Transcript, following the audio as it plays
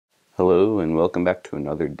Hello and welcome back to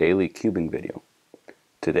another daily cubing video.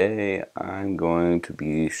 Today I'm going to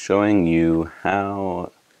be showing you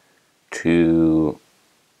how to,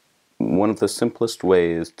 one of the simplest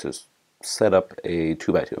ways to set up a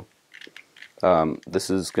 2x2. This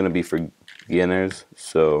is going to be for beginners,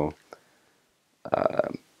 so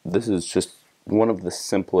this is just one of the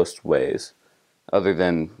simplest ways, other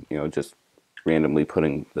than, just randomly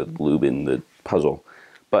putting the lube in the puzzle.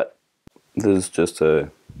 But this is just a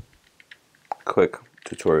quick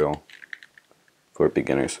tutorial for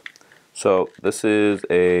beginners. So this is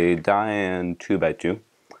a Diane 2x2.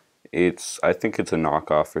 I think it's a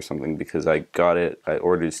knockoff or something because I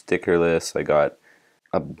ordered stickerless. I got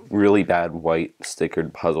a really bad white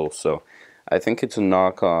stickered puzzle, so I think it's a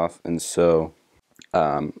knockoff, and so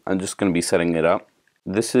I'm just going to be setting it up.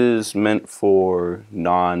 This is meant for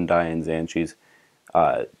non-Diane Zanchis,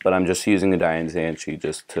 but I'm just using a Diane Zanchi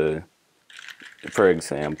just for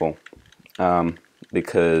example.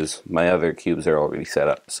 Because my other cubes are already set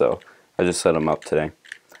up, so I just set them up today.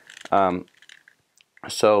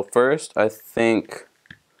 So first, I think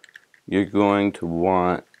you're going to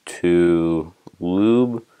want to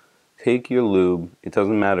take your lube. It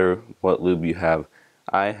doesn't matter what lube you have.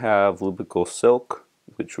 I have Lubical Silk,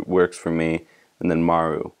 which works for me, and then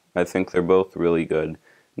Maru. I think they're both really good.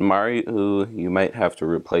 Maru, you might have to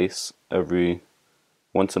replace every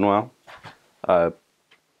once in a while.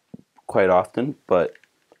 Quite often, but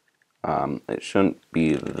it shouldn't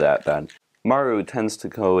be that bad. Maru tends to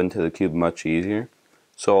go into the cube much easier,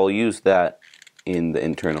 so I'll use that in the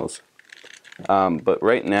internals. But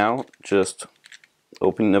right now, just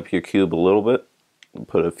open up your cube a little bit,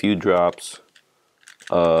 put a few drops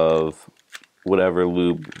of whatever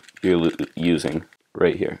lube you're using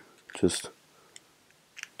right here. Just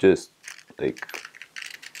like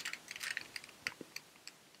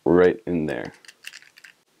right in there.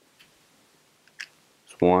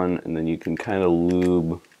 One, and then you can kind of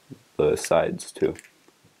lube the sides too.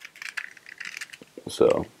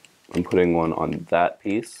 So I'm putting one on that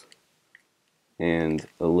piece and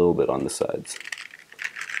a little bit on the sides,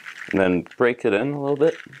 and then break it in a little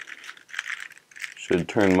bit. Should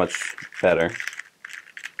turn much better.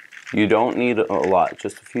 You don't need a lot,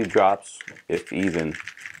 just a few drops, if even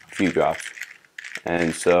a few drops.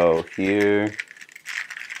 And so here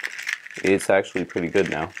it's actually pretty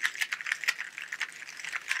good now.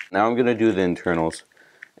 Now I'm going to do the internals,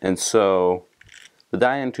 and so the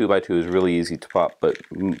Diane 2x2 is really easy to pop, but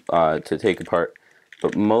to take apart.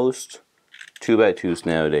 But most 2x2s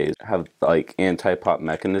nowadays have like anti-pop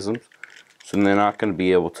mechanisms, so they're not going to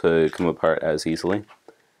be able to come apart as easily.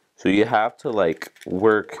 So you have to like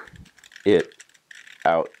work it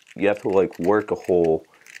out. You have to like work a hole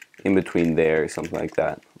in between there, or something like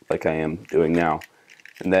that, like I am doing now,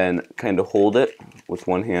 and then kind of hold it with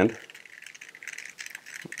one hand.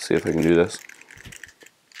 Let's see if I can do this.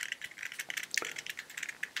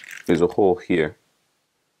 There's a hole here,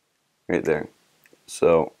 right there.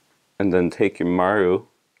 So, and then take your Maru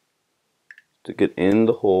to get in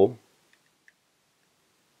the hole,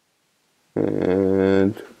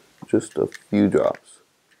 and just a few drops.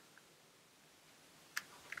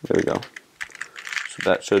 There we go. So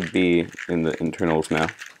that should be in the internals now.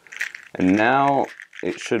 And now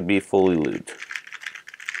it should be fully lubed.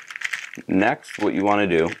 Next, what you want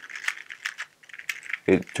to do,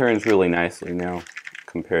 it turns really nicely now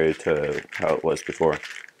compared to how it was before.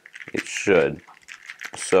 It should.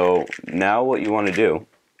 So now what you want to do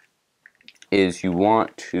is you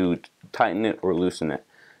want to tighten it or loosen it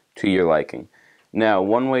to your liking. Now,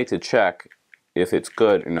 one way to check if it's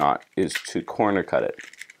good or not is to corner cut it.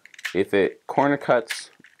 If it corner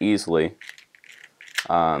cuts easily,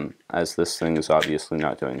 as this thing is obviously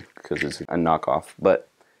not doing because it's a knockoff, but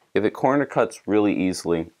if it corner cuts really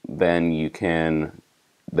easily, then you're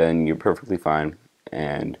perfectly fine.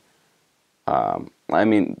 And I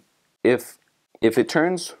mean, if it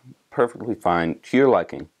turns perfectly fine to your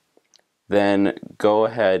liking, then go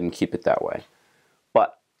ahead and keep it that way.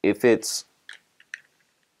 But if it's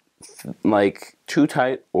like too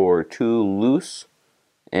tight or too loose,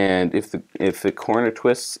 and if the corner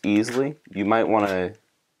twists easily, you might want to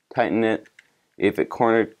tighten it. If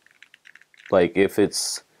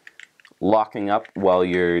it's locking up while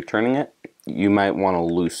you're turning it, you might want to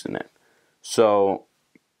loosen it. So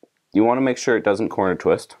you want to make sure it doesn't corner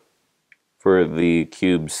twist for the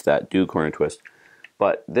cubes that do corner twist.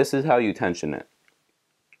 But this is how you tension it.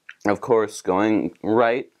 Of course, going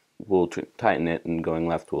right will tighten it, and going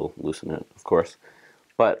left will loosen it, of course.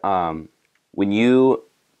 But when you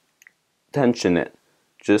tension it,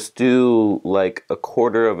 just do like a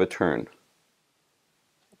quarter of a turn.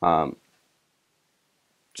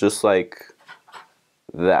 just like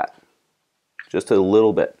that, just a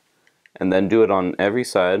little bit, and then do it on every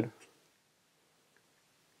side.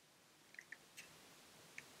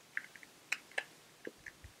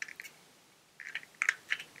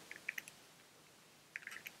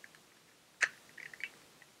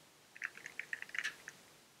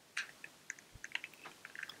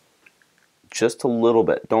 Just a little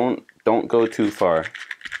bit. Don't go too far.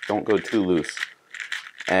 Don't go too loose.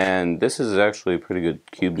 And this is actually a pretty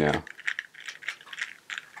good cube now.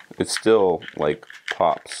 It still like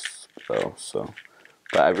pops though, so.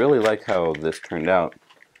 But I really like how this turned out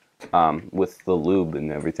with the lube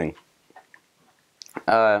and everything.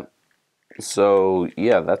 So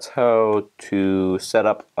yeah, that's how to set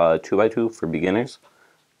up a 2x2 for beginners.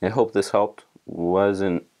 I hope this helped.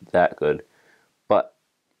 Wasn't that good, but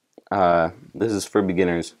this is for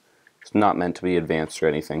beginners. It's not meant to be advanced or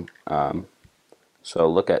anything. So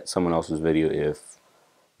look at someone else's video if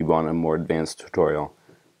you want a more advanced tutorial.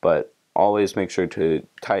 But always make sure to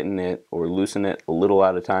tighten it or loosen it a little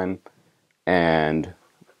at a time. And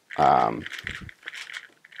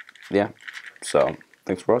yeah, so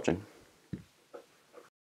thanks for watching.